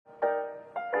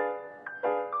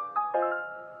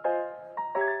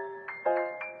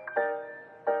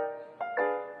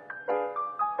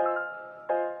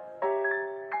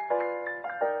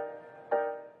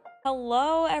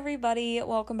Hello, everybody.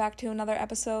 Welcome back to another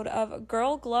episode of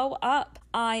Girl Glow Up.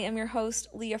 I am your host,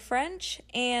 Leah French,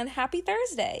 and happy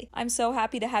Thursday. I'm so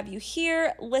happy to have you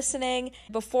here listening.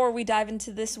 Before we dive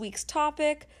into this week's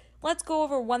topic, let's go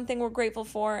over one thing we're grateful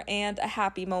for and a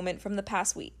happy moment from the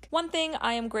past week. One thing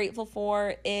I am grateful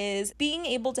for is being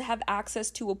able to have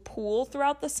access to a pool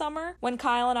throughout the summer. When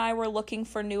Kyle and I were looking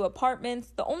for new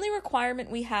apartments, the only requirement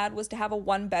we had was to have a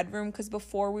one-bedroom because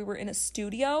before we were in a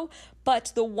studio,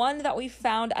 but the one that we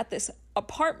found at this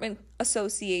apartment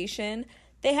association,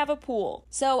 they have a pool.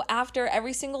 So after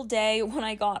every single day, when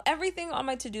I got everything on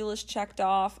my to-do list checked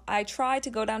off, I tried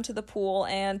to go down to the pool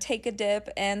and take a dip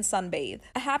and sunbathe.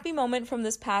 A happy moment from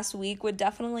this past week would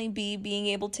definitely be being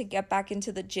able to get back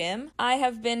into the gym. I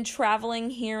have been traveling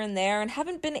here and there and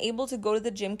haven't been able to go to the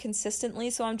gym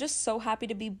consistently, so I'm just so happy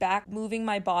to be back moving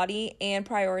my body and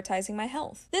prioritizing my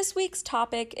health. This week's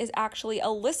topic is actually a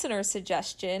listener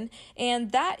suggestion,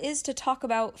 and that is to talk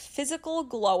about physical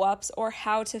glow-ups or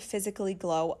how to physically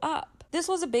glow up. This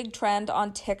was a big trend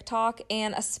on TikTok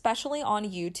and especially on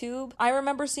YouTube. I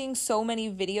remember seeing so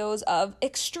many videos of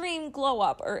extreme glow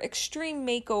up or extreme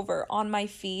makeover on my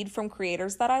feed from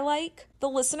creators that I like. The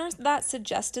listeners that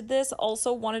suggested this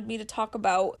also wanted me to talk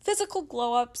about physical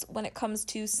glow-ups when it comes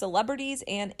to celebrities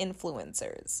and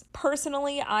influencers.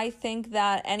 Personally, I think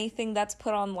that anything that's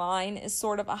put online is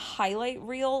sort of a highlight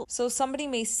reel, so somebody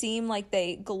may seem like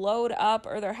they glowed up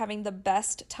or they're having the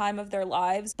best time of their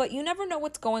lives, but you never know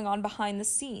what's going on behind the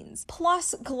scenes.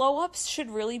 Plus, glow-ups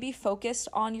should really be focused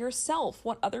on yourself.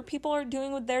 What other people are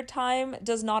doing with their time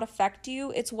does not affect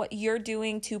you. It's what you're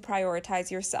doing to prioritize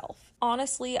yourself.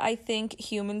 Honestly, I think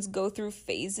humans go through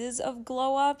phases of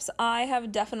glow-ups. I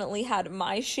have definitely had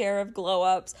my share of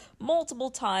glow-ups multiple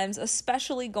times,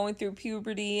 especially going through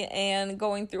puberty and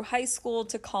going through high school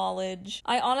to college.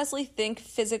 I honestly think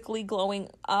physically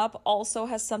glowing up also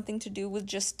has something to do with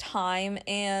just time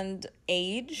and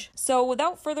age. So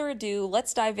without further ado,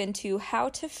 let's dive into how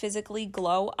to physically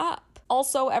glow up.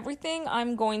 Also, everything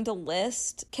I'm going to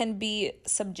list can be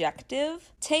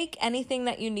subjective. Take anything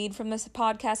that you need from this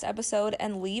podcast episode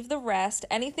and leave the rest.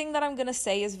 Anything that I'm going to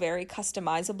say is very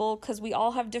customizable because we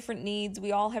all have different needs,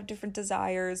 we all have different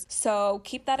desires, so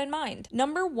keep that in mind.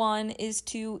 Number 1 is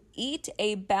to eat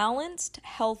a balanced,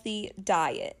 healthy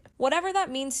diet. Whatever that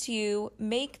means to you,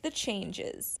 make the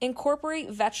changes.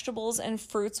 Incorporate vegetables and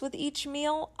fruits with each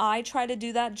meal. I try to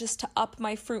do that just to up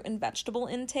my fruit and vegetable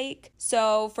intake.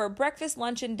 So for breakfast,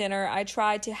 lunch, and dinner, I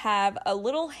try to have a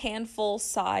little handful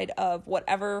side of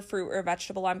whatever fruit or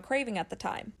vegetable I'm craving at the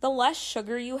time. The less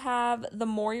sugar you have, the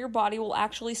more your body will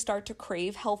actually start to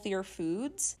crave healthier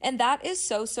foods. And that is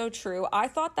so true. I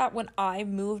thought that when I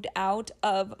moved out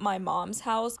of my mom's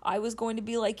house, I was going to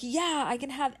be like, yeah, I can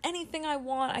have anything I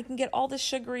want. I can get all this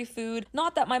sugary food.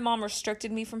 Not that my mom restricted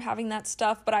me from having that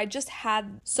stuff, but I just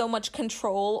had so much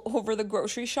control over the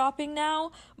grocery shopping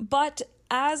now. But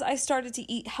as I started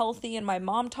to eat healthy and my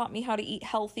mom taught me how to eat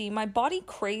healthy, my body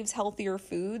craves healthier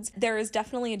foods. There is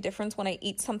definitely a difference when I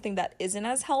eat something that isn't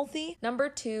as healthy. Number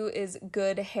 2 is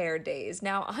good hair days.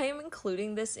 Now, I am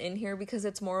including this in here because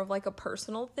it's more of like a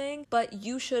personal thing, but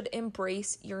you should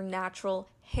embrace your natural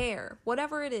hair,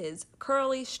 whatever it is,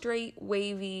 curly, straight,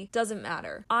 wavy, doesn't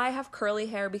matter. I have curly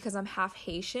hair because I'm half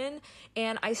Haitian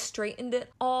and I straightened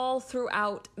it all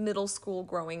throughout middle school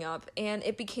growing up and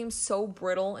it became so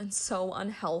brittle and so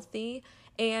unhealthy.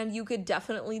 And you could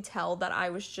definitely tell that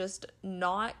I was just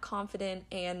not confident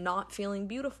and not feeling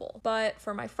beautiful. But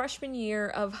for my freshman year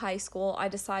of high school, I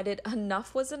decided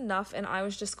enough was enough and I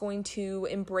was just going to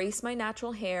embrace my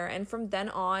natural hair. And from then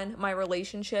on, my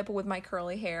relationship with my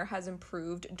curly hair has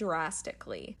improved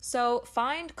drastically. So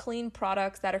find clean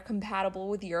products that are compatible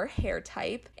with your hair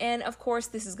type. And of course,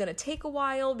 this is going to take a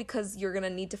while because you're going to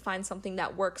need to find something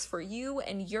that works for you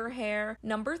and your hair.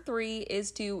 Number 3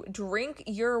 is to drink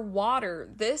your water.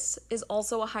 This is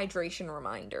also a hydration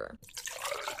reminder.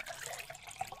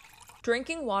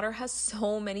 Drinking water has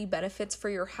so many benefits for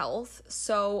your health,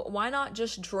 so why not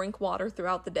just drink water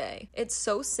throughout the day? It's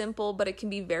so simple, but it can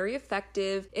be very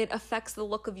effective. It affects the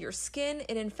look of your skin,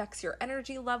 it affects your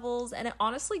energy levels, and it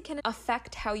honestly can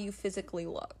affect how you physically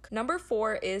look. Number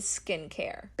 4 is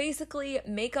skincare. Basically,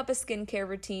 make up a skincare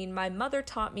routine. My mother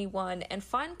taught me one, and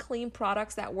find clean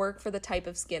products that work for the type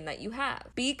of skin that you have.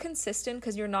 Be consistent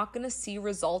because you're not going to see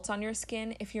results on your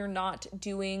skin if you're not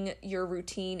doing your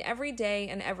routine every day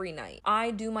and every night. night.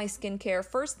 I do my skincare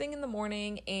first thing in the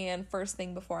morning and first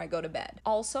thing before I go to bed.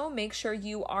 Also, make sure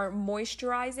you are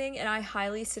moisturizing, and I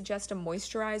highly suggest a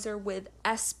moisturizer with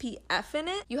SPF in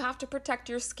it. You have to protect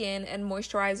your skin, and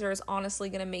moisturizer is honestly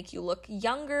going to make you look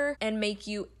younger and make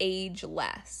you age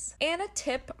less. And a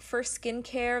tip for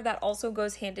skincare that also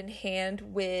goes hand in hand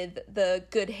with the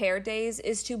good hair days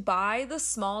is to buy the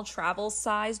small travel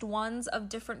sized ones of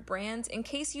different brands in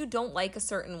case you don't like a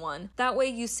certain one. That way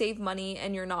you save money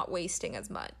and you're not wasting as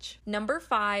much. Number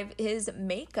 5 is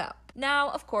makeup. Now,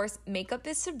 of course, makeup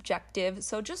is subjective,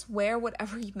 so just wear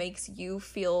whatever makes you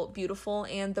feel beautiful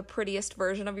and the prettiest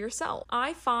version of yourself.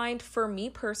 I find, for me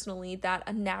personally, that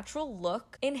a natural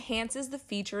look enhances the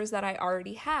features that I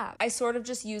already have. I sort of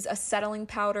just use a settling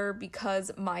powder because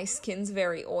my skin's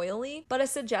very oily, but a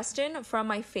suggestion from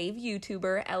my fave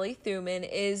YouTuber, Ellie Thuman,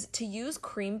 is to use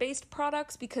cream-based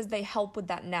products because they help with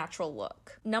that natural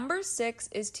look. Number 6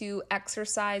 is to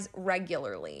exercise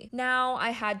regularly. Now, I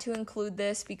had to include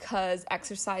this because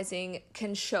exercising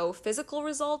can show physical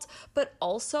results, but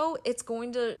also it's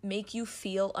going to make you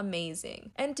feel amazing.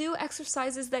 And do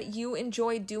exercises that you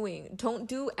enjoy doing. Don't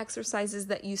do exercises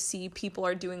that you see people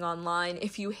are doing online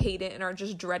if you hate it and are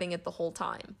just dreading it the whole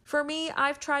time. For me,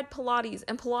 I've tried Pilates,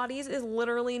 and Pilates is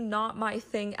literally not my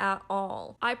thing at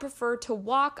all. I prefer to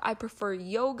walk, I prefer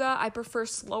yoga, I prefer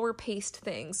slower paced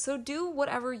things. So do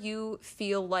whatever you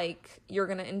feel like you're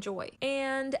gonna enjoy.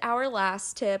 And our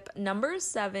last tip, number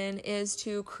 7, is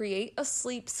to create a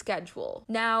sleep schedule.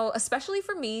 Now, especially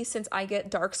for me, since I get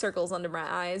dark circles under my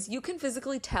eyes, you can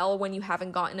physically tell when you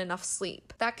haven't gotten enough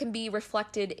sleep. That can be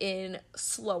reflected in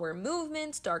slower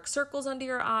movements, dark circles under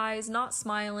your eyes, not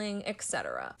smiling,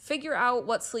 etc. Figure out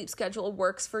what sleep schedule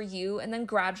works for you and then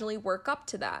gradually work up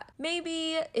to that.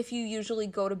 Maybe if you usually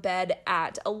go to bed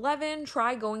at 11,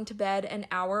 try going to bed an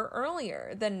hour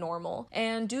earlier than normal,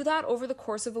 and do that over the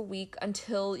course of a week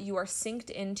until you are synced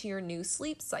into your new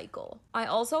sleep cycle. I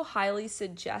also highly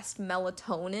suggest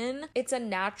melatonin. It's a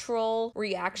natural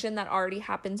reaction that already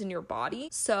happens in your body.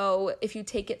 So if you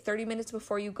take it 30 minutes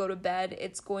before you go to bed,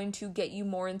 it's going to get you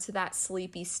more into that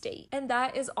sleepy state. And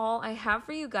that is all I have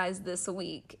for you guys this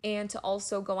week. And to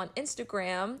also go on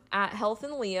Instagram at Health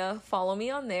and Leah, follow me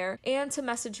on there, and to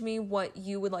message me what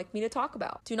you would like me to talk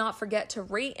about. Do not forget to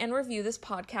rate and review this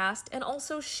podcast, and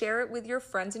also share it with your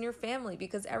friends and your family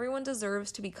because everyone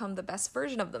deserves to become the best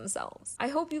version of themselves. I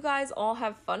hope you guys all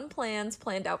have fun plans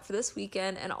planned out for this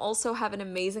weekend and also have an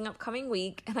amazing upcoming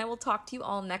week, and I will talk to you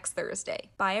all next Thursday.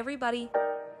 Bye, everybody.